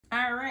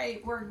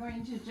right, we're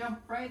going to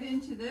jump right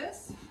into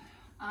this.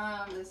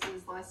 This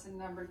is lesson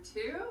number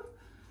 2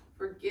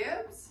 for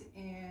Gibbs,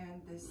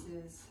 and this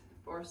is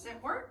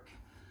 4-cent work.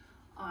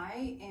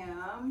 I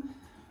am,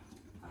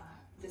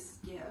 this is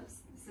Gibbs.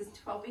 This is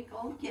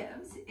 12-week-old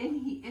Gibbs, and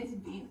he is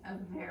being a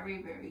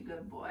very, very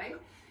good boy.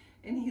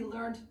 And he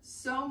learned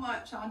so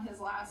much on his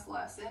last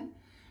lesson.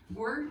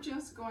 We're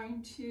just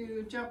going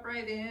to jump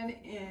right in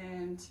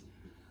and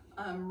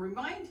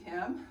remind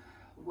him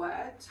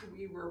what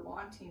we were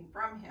wanting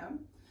from him.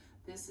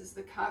 This is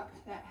the cup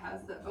that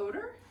has the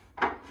odor,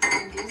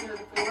 and these are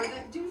the 4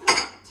 that do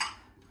not.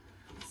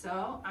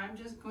 So I'm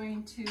just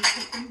going to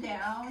put them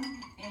down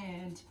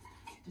and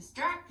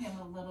distract him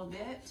a little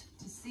bit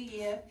to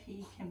see if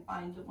he can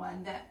find the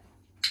one that,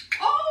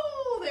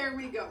 oh, there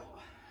we go.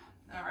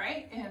 All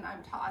right, and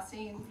I'm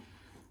tossing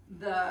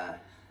the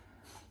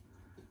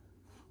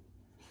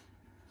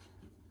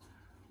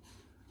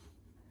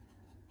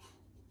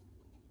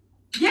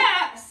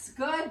yes,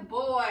 good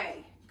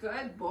boy,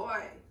 good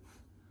boy.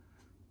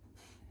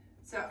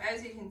 So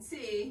as you can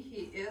see,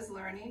 he is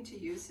learning to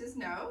use his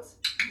nose.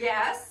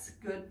 Yes,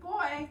 good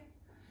boy.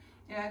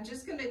 And I'm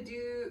just gonna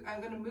I'm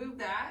gonna move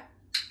that.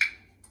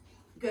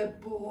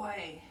 Good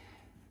boy.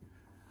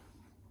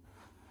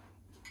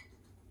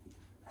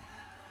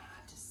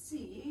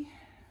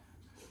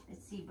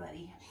 Let's see,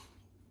 buddy.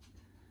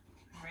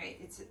 All right,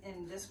 it's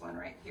in this one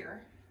right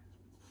here.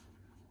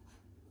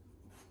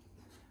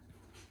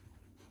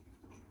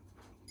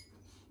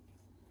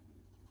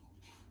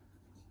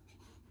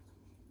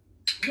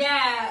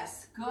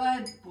 Yes,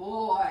 good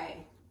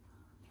boy.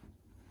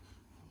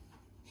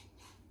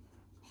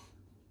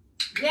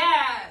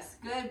 Yes,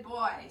 good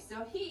boy.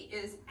 So he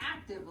is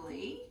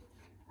actively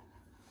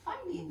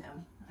finding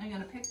them. I'm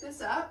gonna pick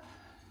this up,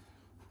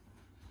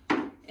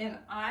 and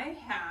I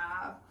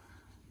have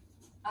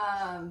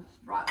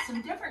brought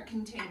some different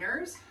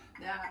containers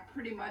that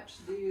pretty much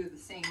do the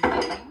same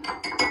thing.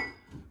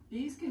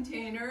 These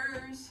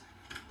containers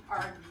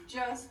are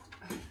just,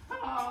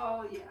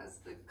 oh yes,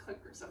 the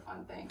clicker's a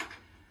fun thing.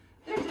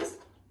 They're just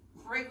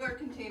regular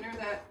container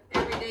that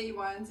everyday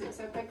ones,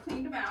 except I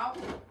cleaned them out.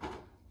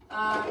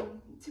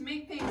 To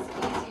make things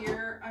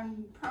easier,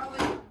 I'm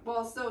probably,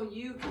 well, so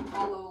you can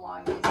follow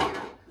along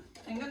easier,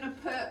 I'm gonna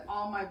put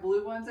all my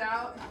blue ones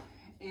out,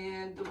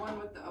 and the one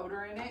with the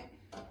odor in it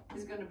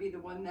is gonna be the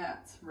one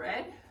that's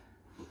red.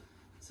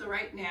 So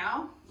right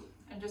now,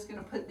 I'm just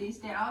gonna put these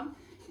down.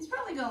 He's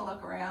probably gonna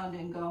look around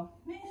and go,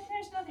 man,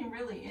 there's nothing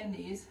really in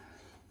these.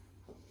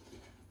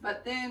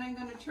 But then I'm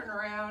gonna turn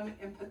around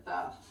and put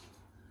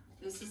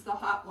this is the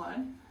hot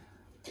one,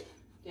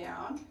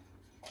 down.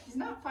 He's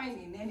not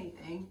finding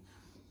anything.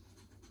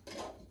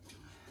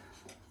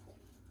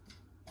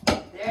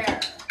 There,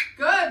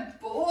 good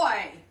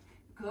boy,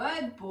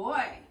 good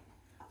boy.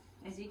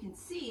 As you can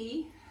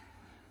see,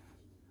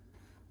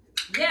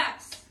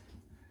 yes,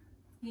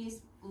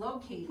 he's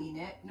locating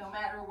it no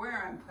matter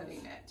where I'm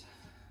putting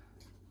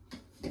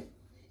it.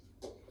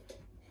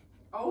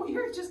 Oh,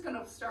 you're just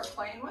gonna start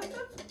playing with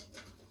him?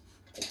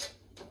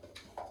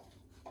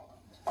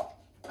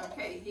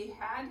 Okay, he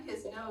had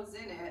his nose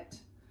in it.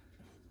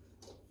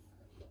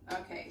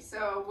 Okay,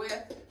 so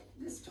with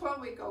this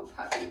 12-week-old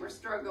puppy, we're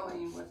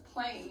struggling with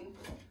playing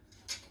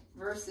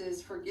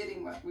versus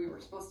forgetting what we were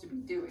supposed to be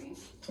doing.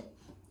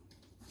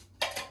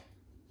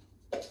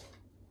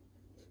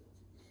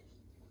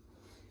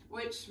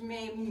 Which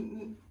may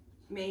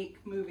make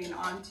moving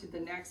on to the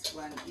next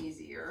one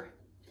easier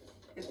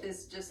if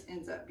this just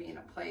ends up being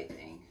a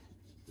plaything.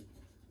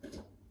 He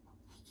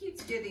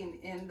keeps getting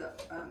in the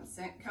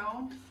scent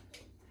cone.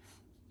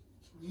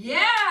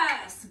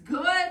 Yes,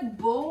 good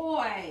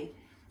boy,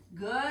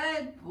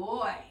 good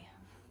boy.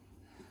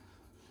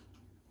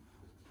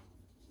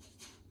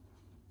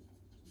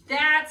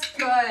 That's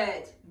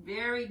good,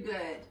 very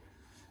good.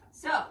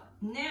 So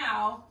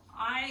now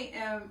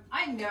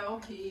I know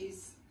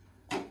he's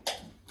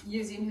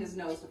using his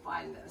nose to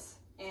find this,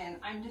 and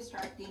I'm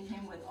distracting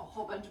him with a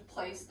whole bunch of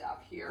play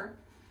stuff here.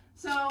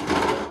 So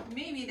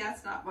maybe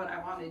that's not what I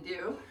want to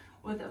do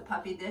with a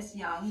puppy this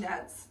young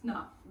that's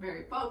not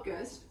very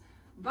focused,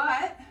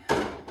 but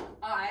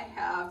I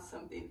have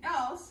something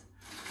else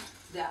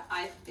that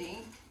I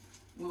think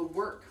will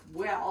work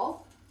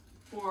well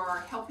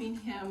for helping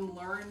him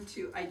learn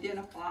to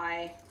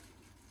identify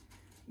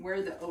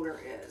where the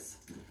odor is.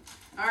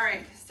 All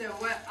right, so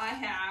what I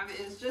have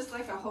is just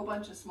like a whole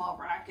bunch of small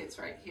brackets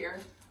right here.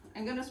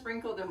 I'm gonna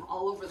sprinkle them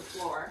all over the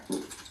floor.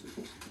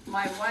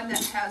 My one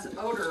that has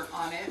odor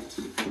on it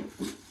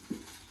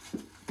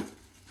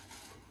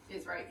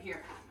is right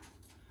here.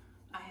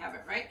 I have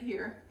it right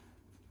here.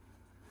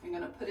 I'm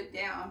gonna put it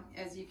down.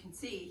 As you can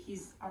see,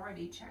 he's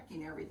already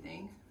checking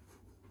everything.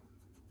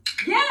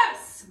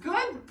 Yes,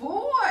 good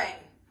boy.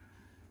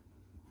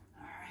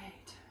 All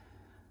right.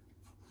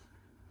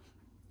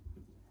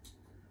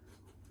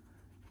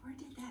 Where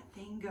did that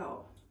thing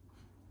go?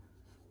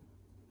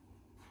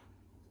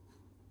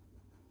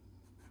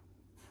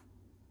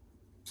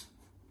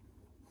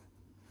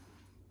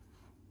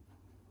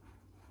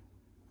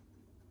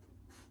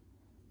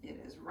 It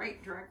is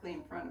right directly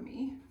in front of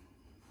me.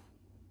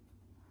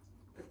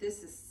 But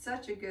this is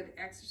such a good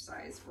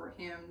exercise for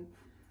him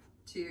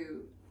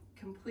to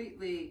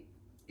completely,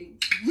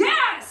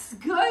 yes,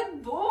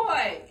 good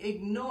boy,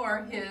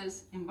 ignore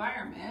his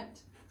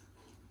environment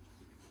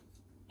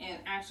and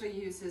actually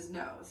use his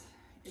nose.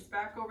 It's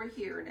back over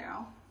here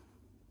now.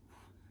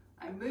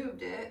 I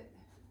moved it.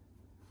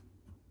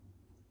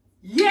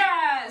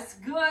 Yes,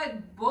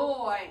 good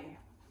boy.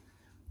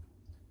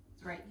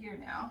 It's right here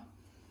now.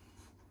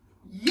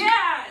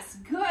 Yes,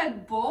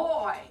 good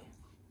boy.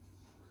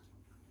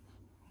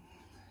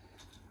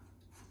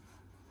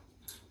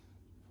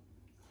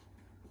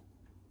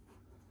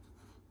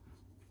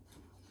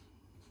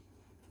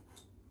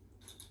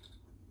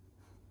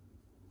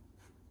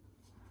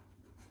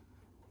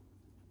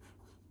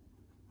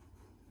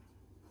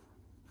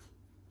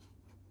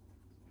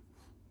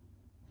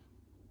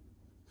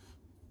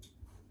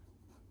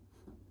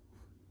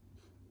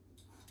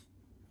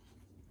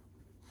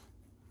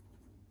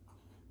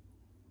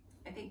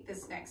 I think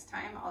this next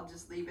time I'll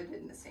just leave it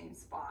in the same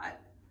spot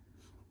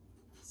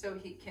so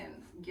he can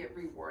get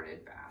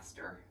rewarded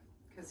faster,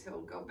 because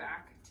he'll go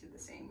back to the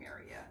same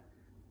area.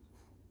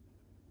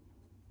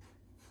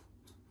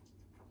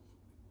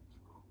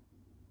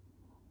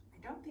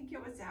 I don't think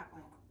it was that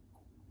one.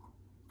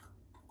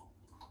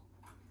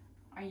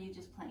 Are you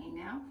just playing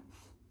now?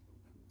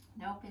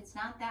 Nope, it's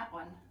not that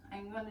one.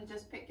 I'm going to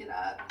just pick it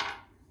up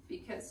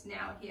because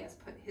now he has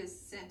put his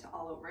scent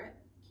all over it.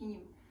 Can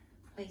you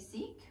play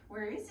seek?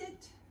 Where is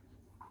it?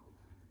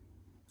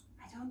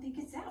 I don't think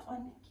it's that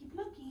one. Keep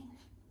looking.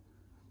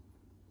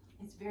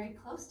 It's very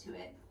close to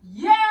it.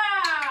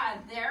 Yeah,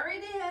 there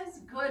it is.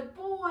 Good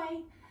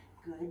boy.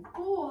 Good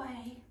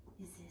boy.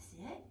 Is this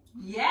it?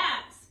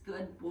 Yes,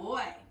 good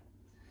boy.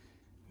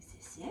 Is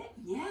this it?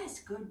 Yes,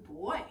 good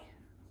boy.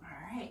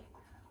 All right,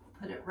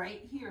 put it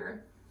right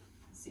here.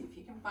 See if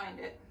you can find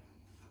it.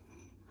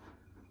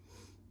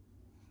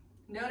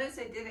 Notice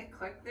I didn't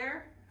click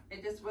there.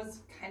 It just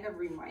was kind of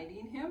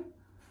reminding him.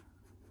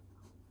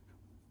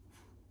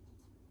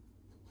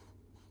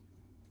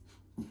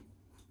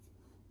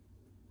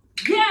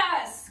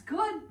 Yes,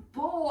 good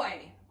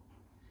boy.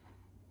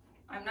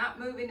 I'm not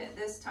moving it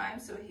this time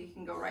so he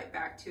can go right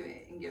back to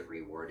it and get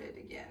rewarded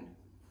again.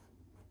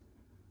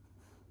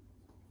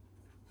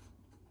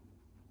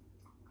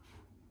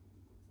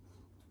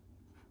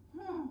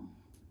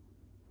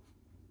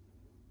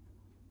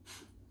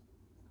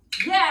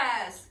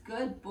 Yes,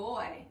 good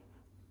boy.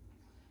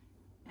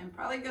 I'm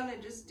probably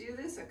gonna just do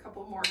this a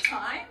couple more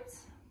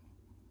times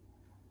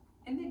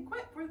and then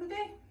quit for the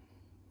day.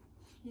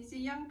 He's a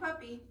young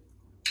puppy.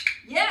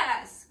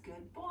 Yes,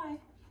 good boy.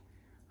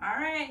 All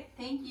right,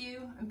 thank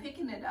you. I'm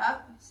picking it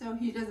up so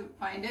he doesn't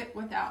find it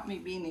without me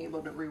being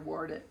able to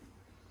reward it.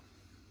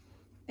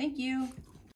 Thank you.